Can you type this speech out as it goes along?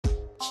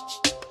Hey,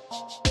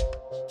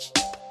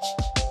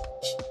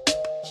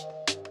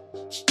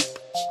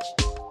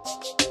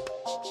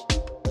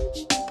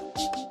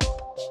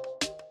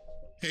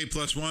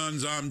 plus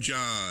ones, I'm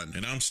John.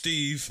 And I'm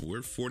Steve.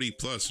 We're 40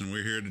 plus, and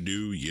we're here to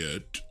do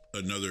yet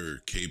another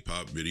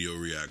K-pop video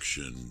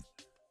reaction.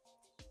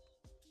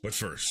 But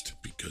first,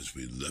 Because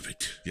we love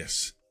it.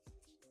 yes,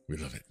 we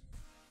love it.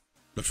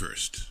 But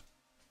first,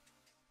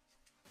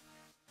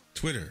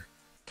 Twitter.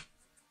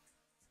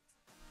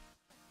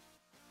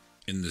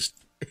 in this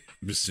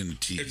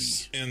vicinity,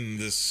 It's in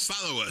this.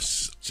 follow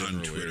us on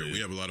general Twitter. area. We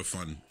have a lot of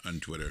fun on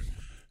Twitter.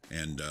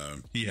 And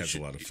He has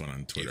a lot of fun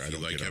on Twitter. If I you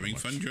don't like get on having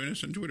much. fun, join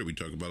us on Twitter. We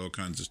talk about all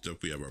kinds of stuff.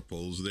 We have our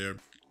polls there.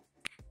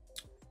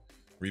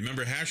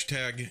 Remember,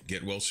 hashtag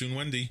get well soon,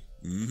 Wendy.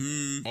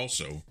 Mm-hmm.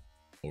 Also,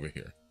 over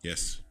here.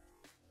 Yes.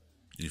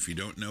 And if you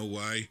don't know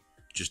why,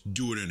 just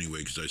do it anyway,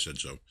 because I said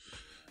so.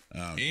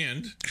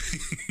 And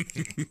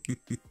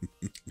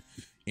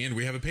and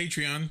we have a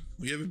Patreon.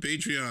 We have a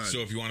Patreon. So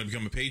if you want to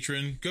become a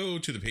patron, go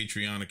to the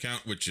Patreon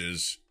account, which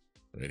is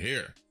right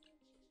here.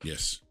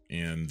 Yes.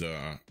 And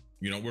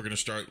we're going to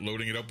start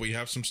loading it up. We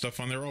have some stuff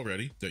on there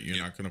already that you're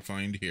not going to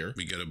find here.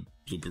 We got a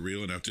blooper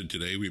reel, and after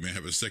today, we may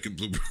have a second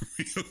blooper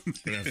reel. We're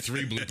going to have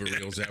 3 blooper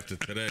reels after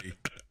today.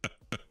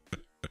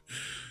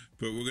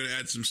 But we're going to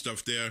add some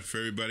stuff there for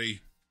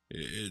everybody.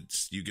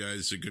 You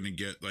guys are going to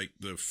get like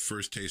the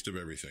first taste of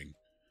everything.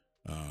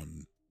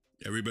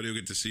 Everybody will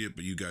get to see it,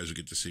 but you guys will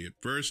get to see it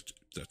first.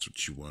 If that's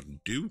what you want to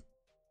do.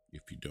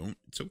 If you don't,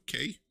 it's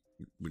okay.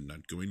 We're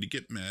not going to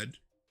get mad.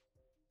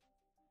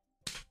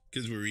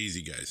 Because we're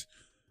easy, guys.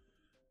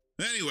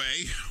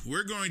 Anyway,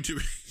 we're going to...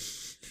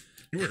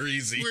 We're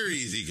easy. We're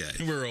easy, guys.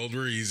 We're old.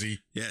 We're easy.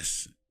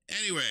 Yes.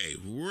 Anyway,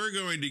 we're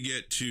going to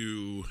get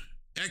to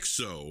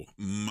EXO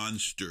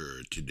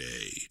Monster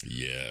today.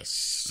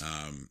 Yes.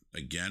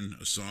 Again,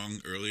 a song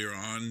earlier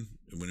on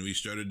when we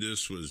started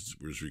this was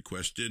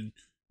requested,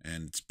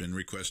 and it's been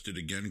requested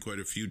again quite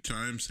a few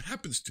times.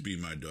 Happens to be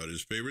my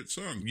daughter's favorite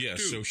song. Yeah,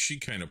 too. so she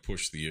kind of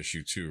pushed the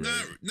issue too,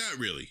 right? Not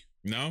really.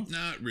 No?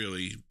 Not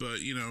really, but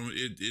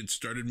it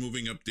started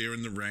moving up there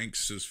in the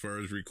ranks as far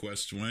as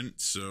requests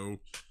went. So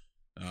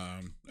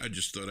I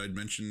just thought I'd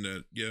mention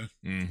that. Yeah,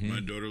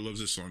 my daughter loves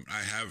this song.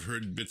 I have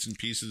heard bits and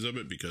pieces of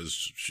it because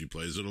she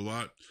plays it a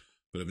lot,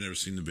 but I've never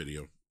seen the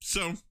video.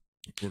 So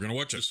We're going to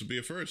watch it. this will be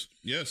a first.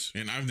 Yes.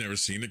 And I've never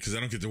seen it because I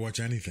don't get to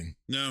watch anything.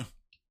 No.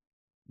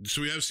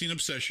 So we have seen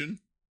Obsession,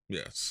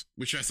 Yes.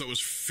 which I thought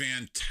was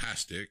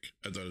fantastic.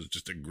 I thought it was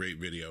just a great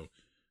video,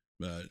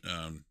 but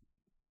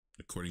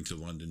according to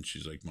London,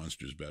 she's like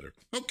Monster's better.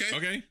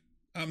 Okay.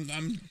 I'm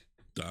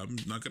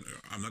not gonna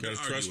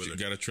argue with her.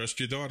 Gotta trust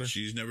your daughter.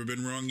 She's never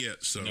been wrong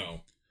yet. So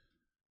No.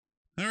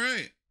 all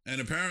right. And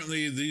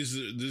apparently this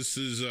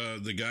is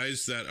the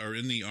guys that are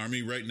in the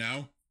army right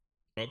now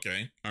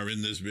Okay. are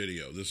in this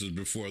video. This is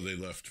before they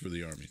left for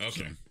the army.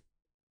 Okay. So,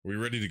 We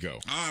ready to go?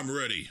 I'm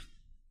ready.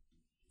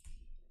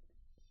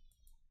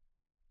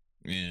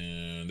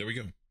 And there we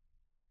go.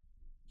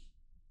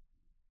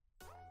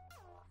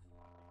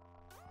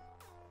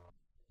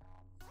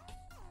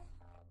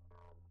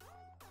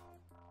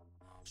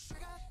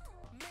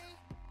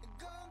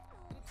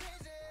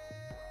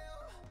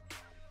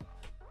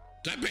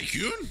 Is that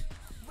Baekhyun?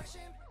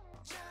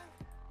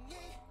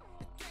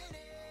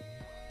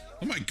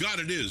 Oh my God,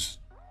 it is.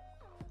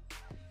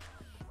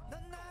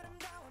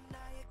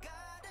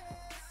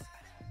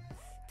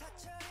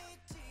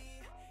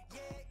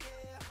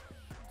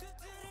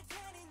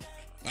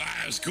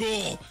 Ah, that's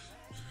cool.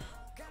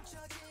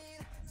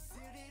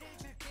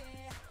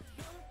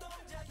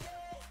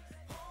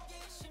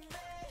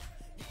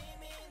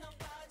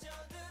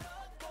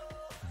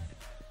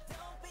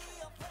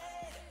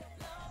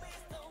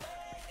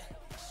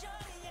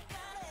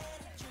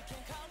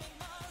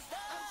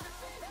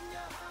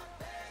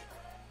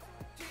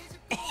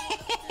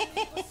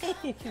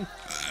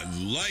 I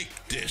like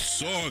this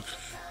song.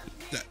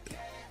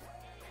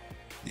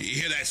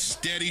 You hear that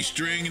steady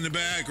string in the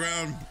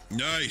background?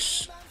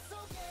 Nice.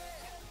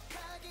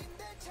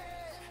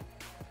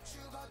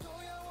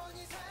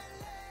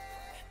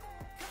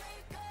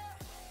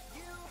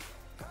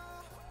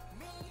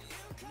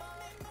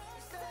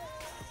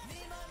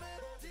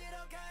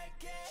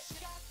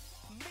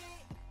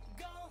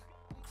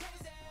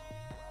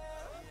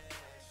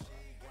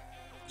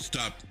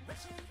 Stop.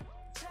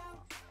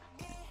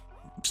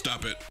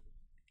 Stop it.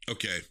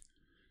 Okay.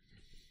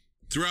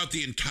 Throughout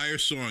the entire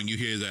song, you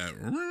hear that.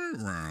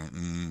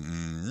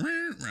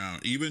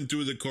 Even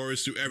through the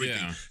chorus, through everything.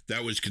 Yeah.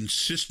 That was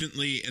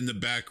consistently in the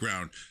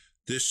background.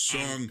 This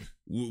song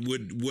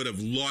would have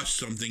lost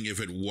something if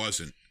it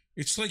wasn't.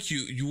 It's like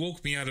you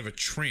woke me out of a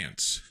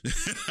trance.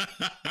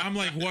 I'm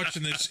like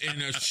watching this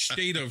in a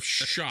state of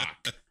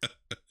shock.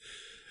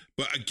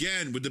 But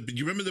again,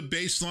 you remember the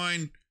bass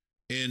line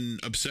in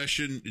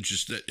Obsession? It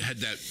just had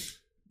that.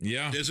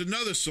 Yeah. There's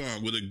another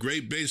song with a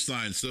great bass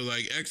line. So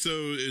like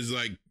EXO is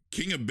like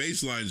king of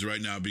bass lines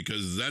right now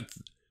because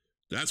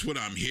that's what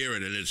I'm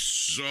hearing, and it's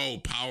so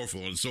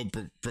powerful and so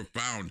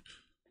profound.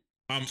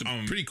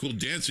 Some pretty cool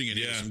dancing in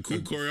here. Some cool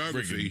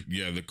choreography.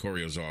 Yeah, the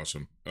choreo's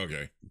awesome.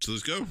 Okay. So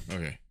let's go.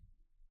 Okay.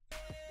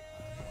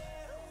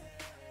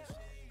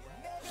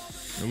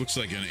 It looks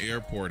like an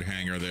airport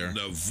hangar there.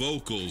 The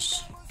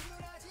vocals.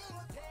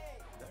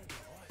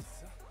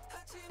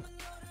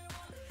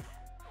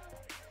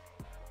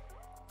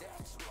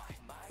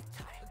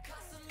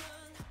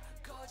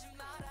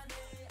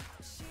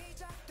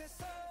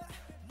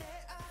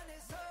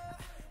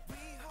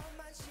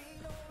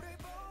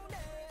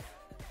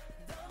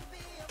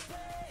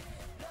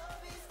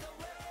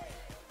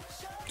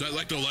 Is that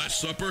like the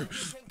Last Supper?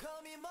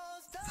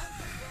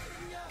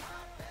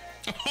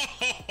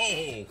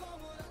 Oh!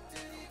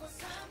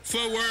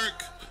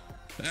 Footwork.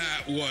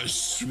 That was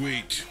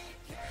sweet.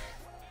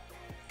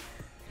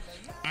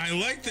 I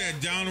like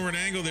that downward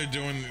angle they're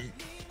doing.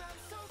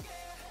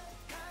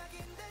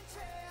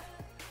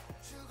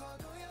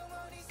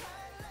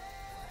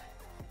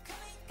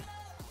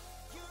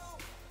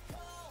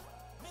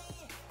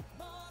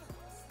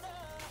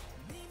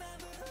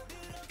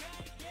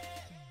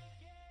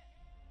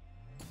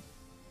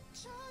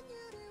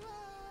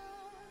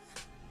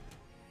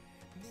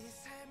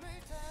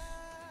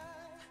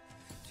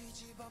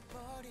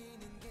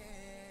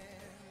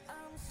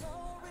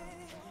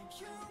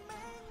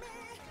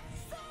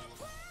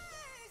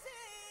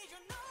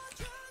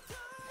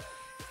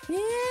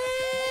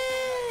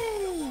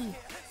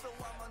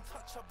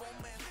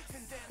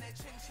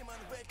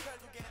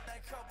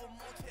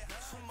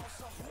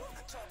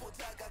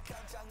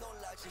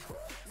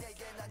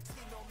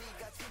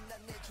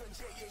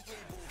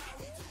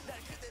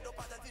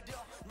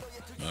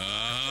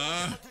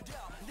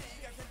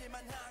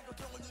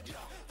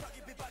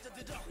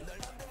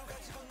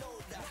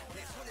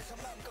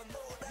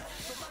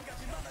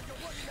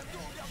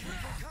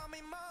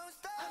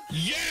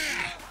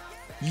 Yeah!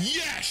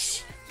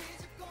 Yes!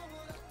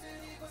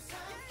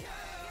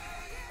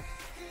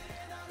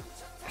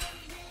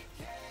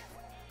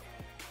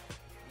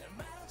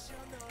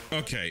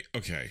 Okay.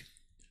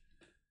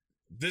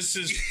 This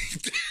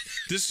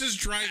is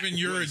driving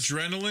your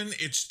adrenaline.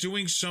 It's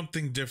doing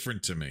something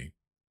different to me.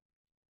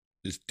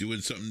 It's doing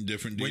something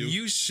different to when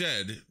you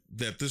said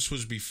that this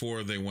was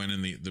before they went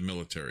in the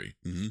military,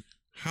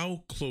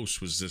 how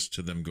close was this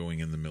to them going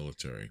in the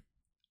military?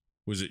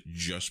 Was it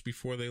just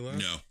before they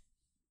left?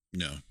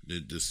 No.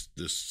 This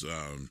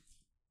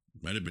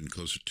might have been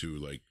closer to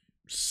like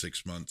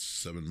 6 months,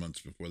 7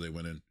 months before they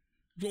went in.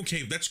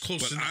 Okay, that's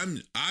close. But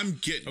I'm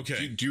getting.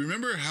 Okay. Do you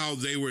remember how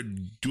they were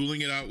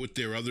dueling it out with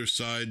their other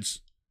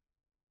sides?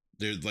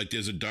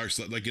 There's a dark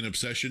side, like in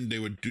Obsession. They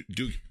would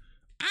do.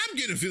 I'm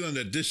getting a feeling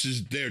that this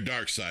is their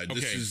dark side.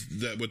 Okay. This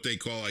is what they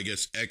call, I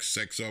guess,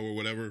 XXO or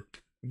whatever.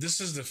 This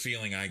is the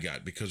feeling I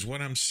got because what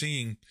I'm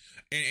seeing,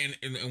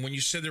 and when you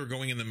said they were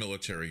going in the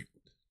military,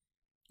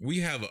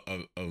 we have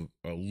a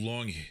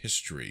long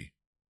history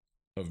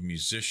of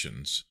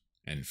musicians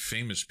and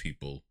famous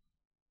people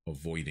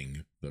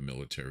avoiding the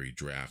military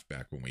draft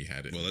back when we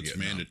had it. Well, that's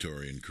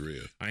mandatory in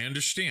Korea. I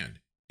understand.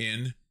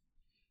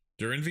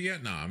 During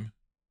Vietnam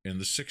in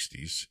the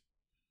 60s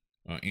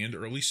and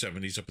early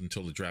 70s up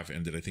until the draft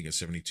ended, I think at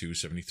 72,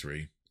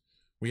 73,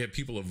 we had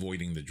people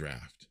avoiding the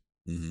draft.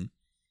 Mm-hmm.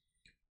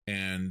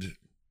 And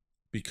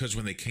because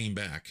when they came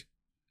back,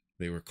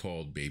 they were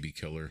called baby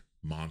killer,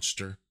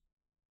 monster.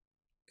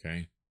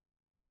 Okay.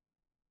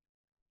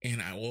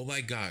 And all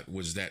I got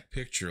was that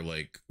picture,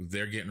 like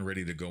they're getting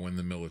ready to go in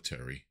the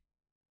military.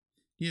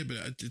 Yeah, but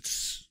I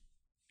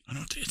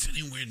don't think it's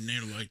anywhere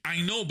near like.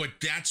 I know, but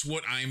that's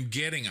what I'm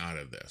getting out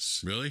of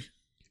this. Really?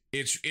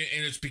 It's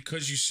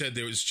because you said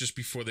there was just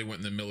before they went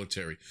in the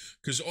military.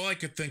 Because all I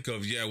could think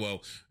of,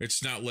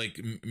 it's not like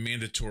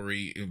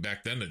mandatory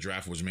back then. The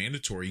draft was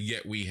mandatory,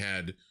 yet we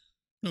had.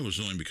 No, it was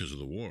only because of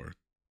the war.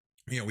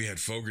 Yeah, we had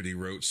Fogerty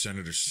wrote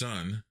Senator's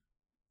Son.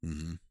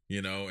 Mm-hmm.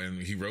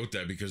 And he wrote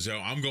that because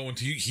I'm going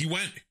to. He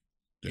went.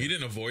 Yeah. He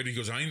didn't avoid. He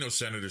goes, I know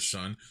Senator's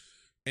Son.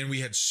 And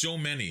we had so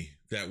many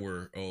that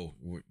were,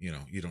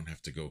 you don't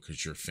have to go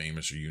because you're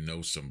famous or you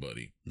know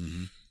somebody.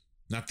 Mm-hmm.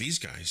 Not these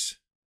guys.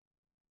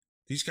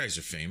 These guys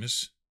are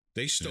famous.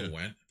 They still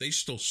went. They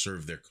still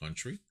served their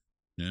country.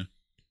 Yeah.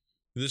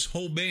 This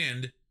whole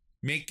band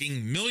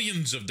making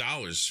millions of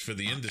dollars for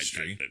the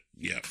industry.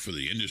 For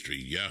the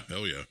industry. Yeah,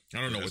 hell yeah.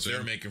 I don't know what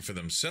they're making for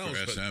themselves.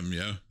 For SM,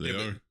 they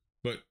are.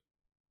 But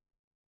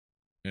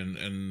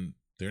and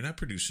they're not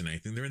producing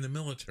anything. They're in the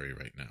military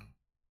right now.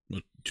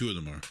 Well, two of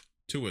them are.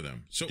 Two of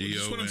them. So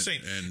that's what I'm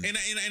saying. And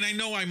I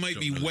know I might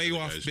be way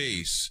off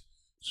base,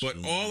 but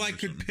all I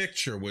could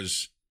picture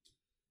was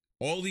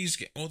all these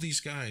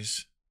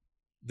guys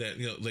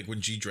that like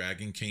when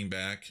G-Dragon came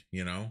back,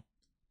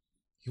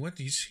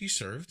 he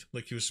served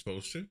like he was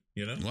supposed to,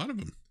 A lot of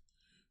them.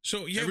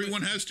 So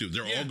everyone has to.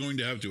 They're all going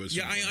to have to.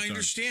 I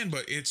understand,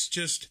 but it's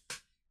just.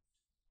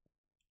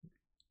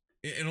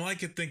 And all I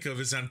could think of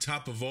is on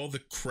top of all the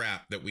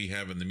crap that we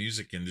have in the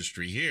music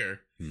industry here,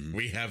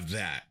 we have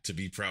that to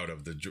be proud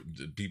of, the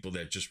people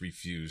that just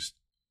refused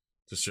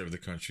to serve the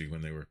country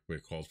when they were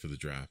called for the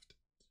draft.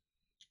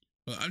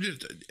 Well,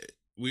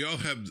 we all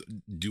have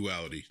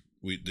duality.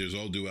 there's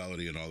all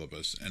duality in all of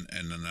us,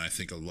 and then I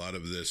think a lot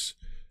of this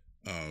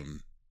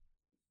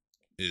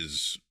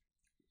is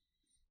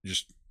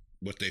just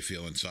what they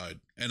feel inside.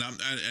 And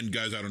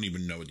guys, I don't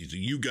even know what these are.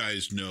 You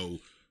guys know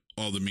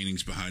all the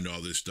meanings behind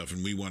all this stuff,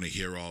 and we want to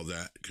hear all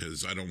that,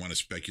 because I don't want to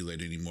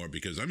speculate anymore,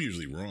 because I'm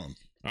usually wrong.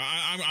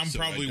 I'm so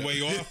probably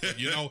way off, but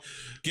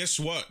guess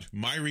what?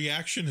 My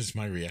reaction is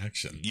my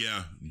reaction.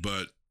 Yeah,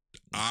 but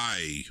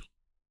the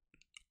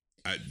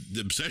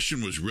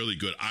Obsession was really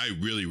good. I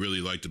really,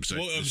 really liked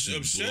Obsession. Well,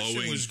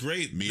 Obsession was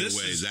great. Me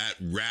away. That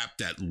rap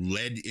that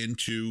led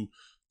into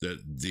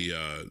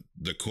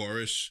the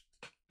chorus.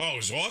 Oh, it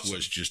was awesome.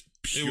 Was just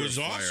pure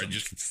fire. Awesome. I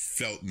just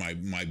felt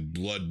my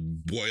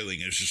blood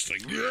boiling. It was just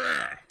like,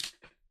 yeah.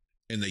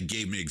 And they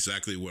gave me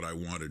exactly what I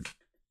wanted.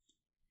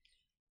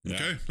 Yeah.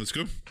 Okay, let's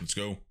go. Let's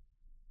go.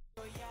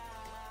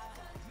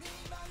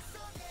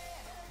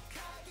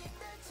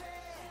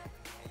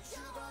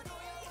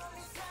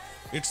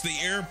 It's the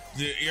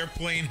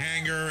airplane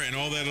hangar and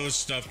all that other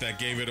stuff that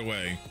gave it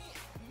away.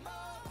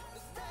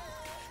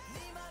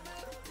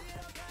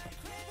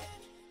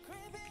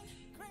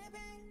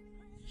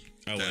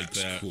 I like that.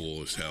 That's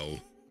cool as hell.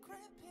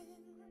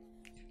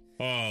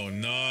 Oh,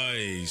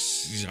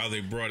 nice. This is how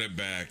they brought it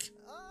back.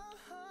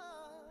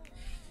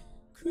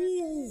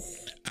 Ooh.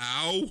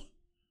 Ow.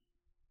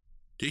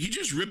 Did he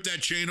just rip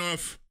that chain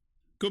off?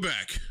 Go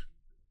back.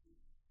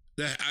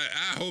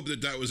 I hope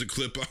that was a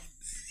clip on.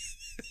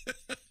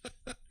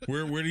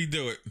 Where did he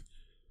do it?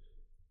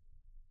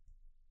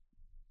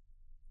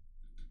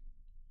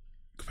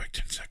 Go back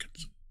 10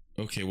 seconds.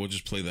 Okay, we'll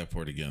just play that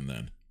part again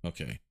then.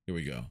 Okay, here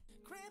we go.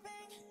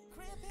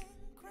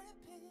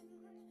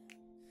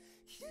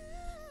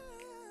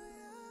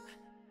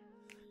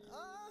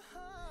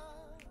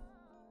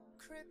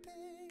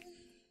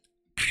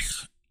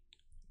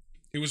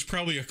 It was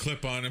probably a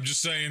clip on. I'm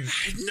just saying.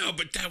 No,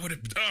 but that would have.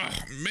 Oh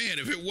man,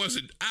 if it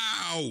wasn't.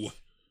 Ow.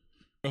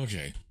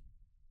 Okay.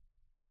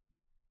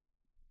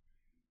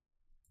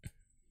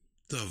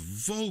 The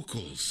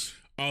vocals.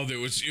 Oh, it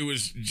was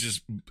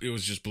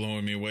just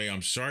blowing me away.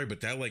 I'm sorry,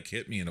 but that like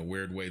hit me in a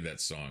weird way. That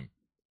song.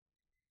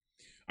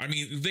 I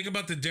mean, think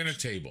about the dinner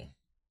table.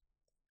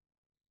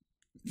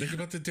 Think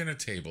about the dinner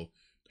table.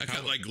 I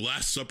got like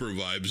Last Supper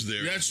vibes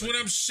there. That's what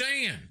I'm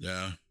saying.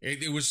 Yeah.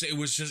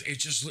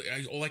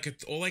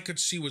 All I could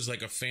see was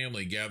like a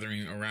family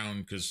gathering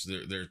around because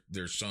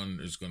their son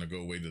is going to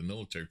go away to the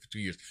military for 2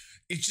 years.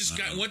 It just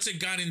once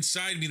it got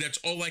inside me, that's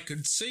all I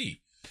could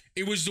see.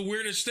 It was the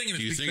weirdest thing. Do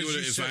you think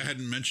if I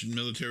hadn't mentioned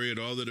military at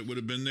all that it would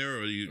have been there,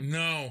 or you?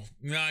 No,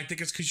 I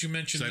think it's because you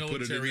mentioned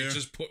military. It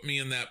just put me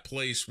in that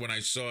place when I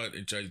saw it.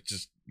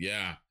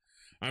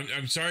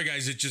 I'm sorry,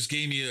 guys. It just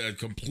gave me a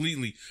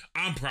completely.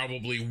 I'm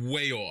probably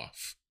way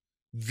off.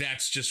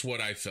 That's just what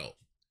I felt.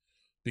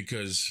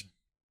 Because.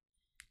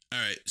 All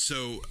right.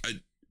 So I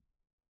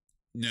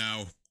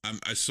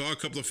saw a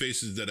couple of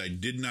faces that I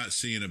did not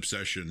see in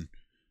Obsession,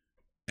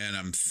 and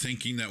I'm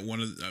thinking that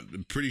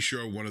I'm pretty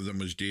sure one of them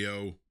was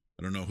Dio.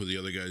 I don't know who the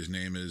other guy's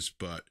name is,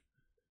 but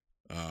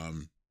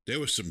there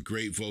was some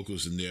great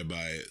vocals in there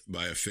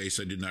by a face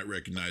I did not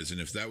recognize.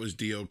 And if that was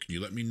Dio, can you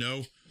let me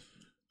know?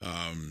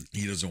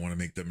 He doesn't want to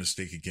make that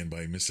mistake again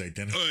by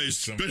misidentifying. I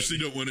especially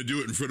don't want to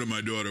do it in front of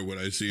my daughter when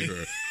I see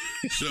her.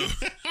 So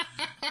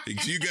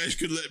you guys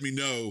could let me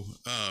know,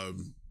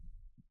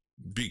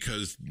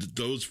 because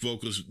those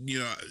vocals,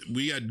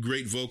 we had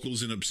great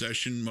vocals in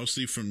Obsession,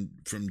 mostly from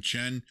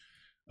Chen,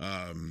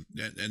 and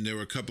there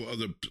were a couple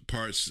other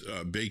parts.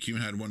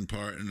 Baekhyun had one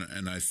part,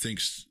 and I think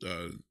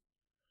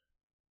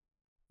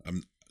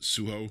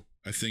Suho,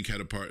 I think, had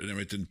a part and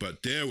everything.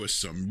 But there was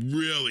some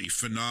really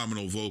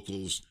phenomenal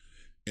vocals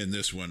in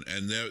this one,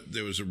 and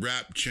there was a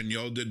rap. Chen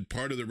Yo did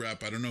part of the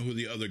rap. I don't know who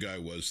the other guy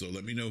was, though.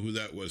 Let me know who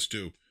that was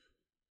too.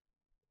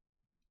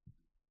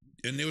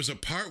 And there was a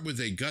part where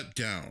they got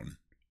down,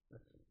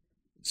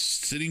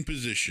 sitting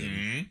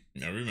position.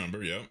 I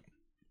remember, yep.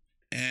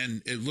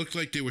 And it looked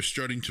like they were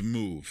starting to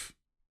move,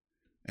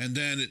 and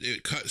then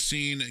it cut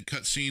scene, and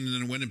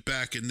then it went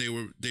back, and they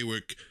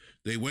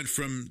went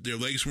from their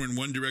legs were in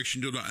one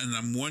direction to the, and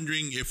I'm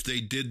wondering if they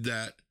did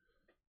that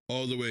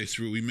all the way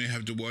through. We may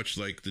have to watch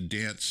like the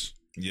dance.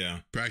 Yeah.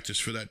 Practice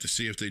for that to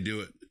see if they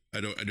do it.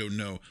 I don't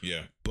know.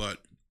 Yeah. But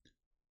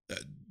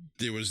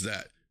there was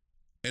that.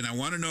 And I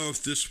want to know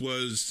if this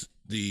was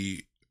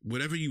the,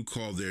 whatever you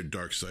call their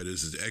dark side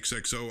is it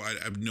XXO? I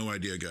have no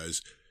idea,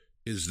 guys.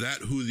 Is that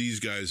who these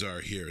guys are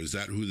here? Is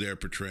that who they're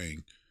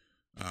portraying?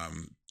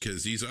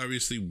 Because these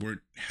obviously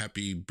weren't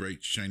happy,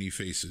 bright, shiny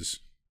faces.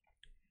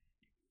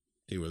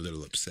 They were a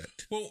little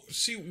upset. Well,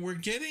 see,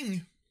 we're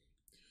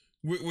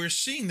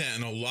seeing that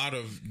in a lot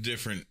of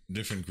different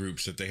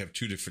groups, that they have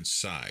two different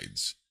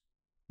sides.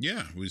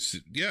 Yeah,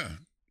 yeah.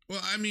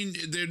 Well, I mean,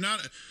 they're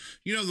not.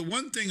 The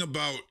one thing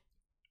about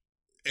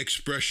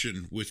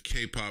expression with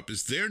K-pop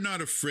is they're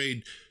not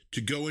afraid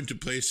to go into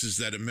places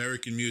that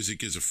American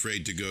music is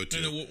afraid to go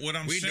to. What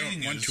I'm saying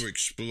we don't want to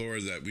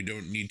explore that. We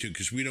don't need to,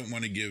 because we don't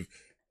want to give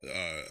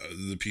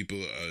the people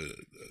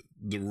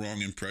the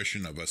wrong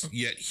impression of us.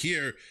 Yet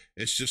here,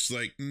 it's just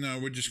like, no,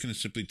 we're just going to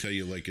simply tell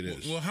you like it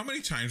is. Well, how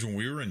many times when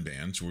we were in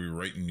bands, we were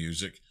writing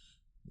music,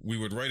 we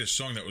would write a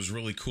song that was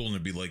really cool, and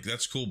it'd be like,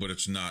 that's cool, but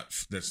that's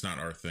not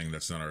our thing.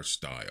 That's not our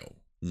style.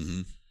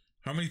 Mm-hmm.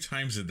 How many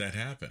times did that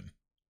happen?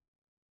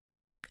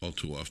 All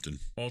too often.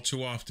 All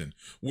too often.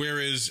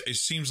 Whereas it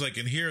seems like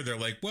in here, they're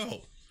like,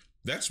 well,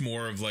 that's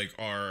more of like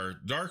our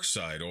dark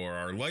side or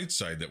our light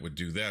side that would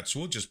do that. So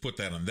we'll just put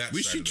that on that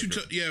we side.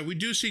 See we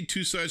do see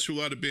two sides to a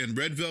lot of band.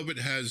 Red Velvet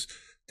has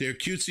their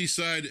cutesy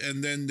side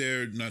and then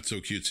their not so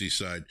cutesy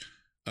side.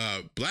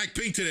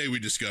 Blackpink today we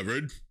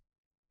discovered,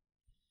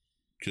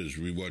 because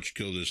we watched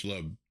Kill This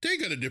Love, they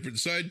got a different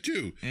side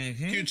too.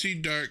 Mm-hmm. Cutesy,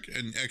 dark,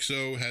 and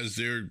EXO has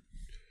their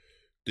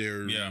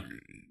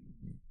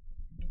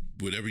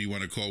whatever you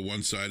want to call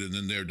one side, and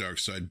then their dark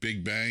side.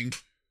 Big Bang,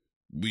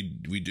 we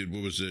did,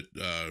 what was it,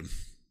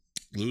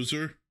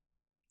 Loser?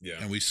 Yeah.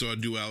 And we saw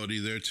duality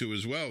there too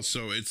as well.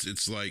 So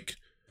it's like,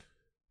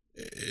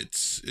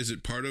 is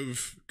it part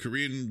of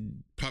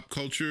Korean pop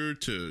culture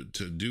to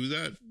do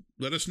that?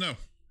 Let us know.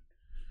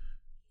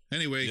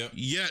 Anyway,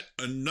 Yet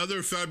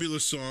another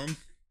fabulous song.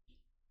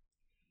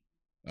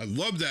 I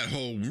love that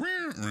whole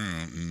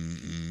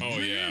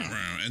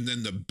and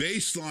then the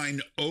bass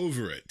line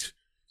over it.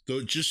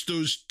 Though just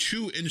those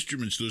two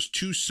instruments, those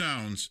two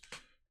sounds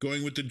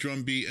going with the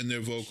drum beat and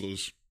their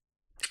vocals.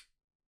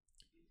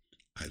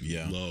 I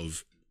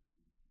love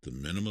the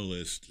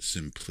minimalist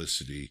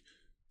simplicity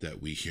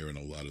that we hear in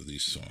a lot of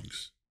these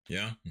songs.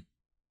 Yeah.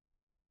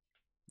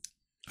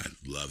 I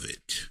love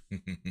it.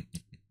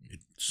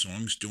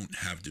 Songs don't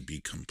have to be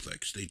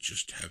complex. They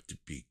just have to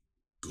be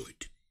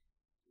good.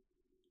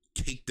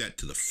 Take that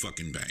to the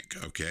fucking bank,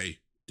 okay?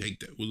 Take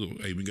that. Well,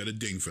 I even got a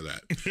ding for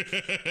that.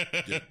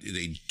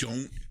 They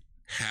don't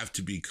have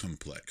to be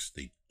complex.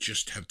 They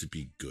just have to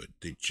be good.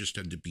 They just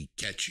have to be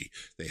catchy.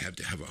 They have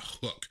to have a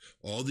hook.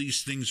 All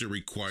these things are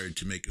required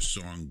to make a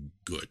song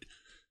good.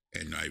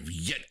 And I've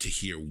yet to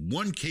hear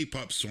one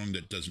K-pop song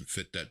that doesn't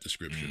fit that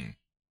description.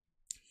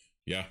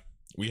 Yeah,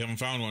 we haven't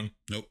found one.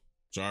 Nope.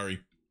 Sorry.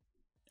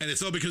 And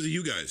it's all because of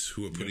you guys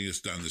who are putting us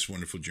down this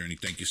wonderful journey.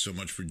 Thank you so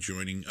much for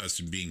joining us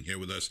and being here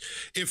with us.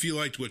 If you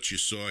liked what you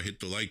saw,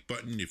 hit the like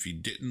button. If you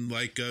didn't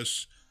like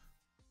us,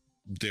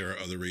 there are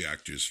other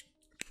reactors.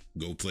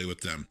 Go play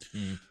with them.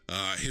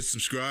 Hit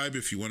subscribe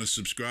if you want to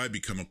subscribe.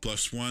 Become a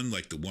 +1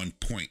 like the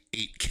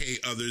 1.8K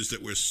others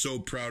that we're so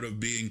proud of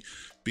being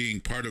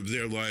part of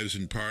their lives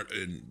and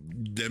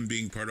them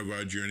being part of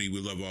our journey. We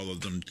love all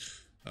of them.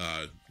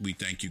 We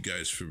thank you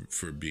guys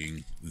for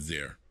being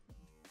there.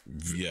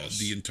 Yes,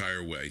 the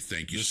entire way.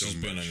 Thank you so much.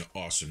 This has been an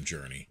awesome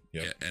journey.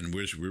 Yep. Yeah, and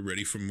we're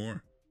ready for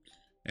more.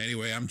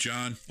 Anyway, I'm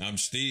John. I'm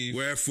Steve.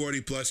 We're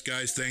 40 plus,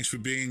 guys. Thanks for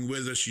being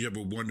with us. You have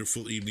a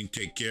wonderful evening.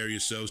 Take care of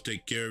yourselves.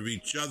 Take care of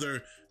each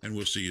other, and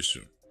we'll see you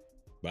soon.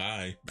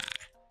 Bye. Bye.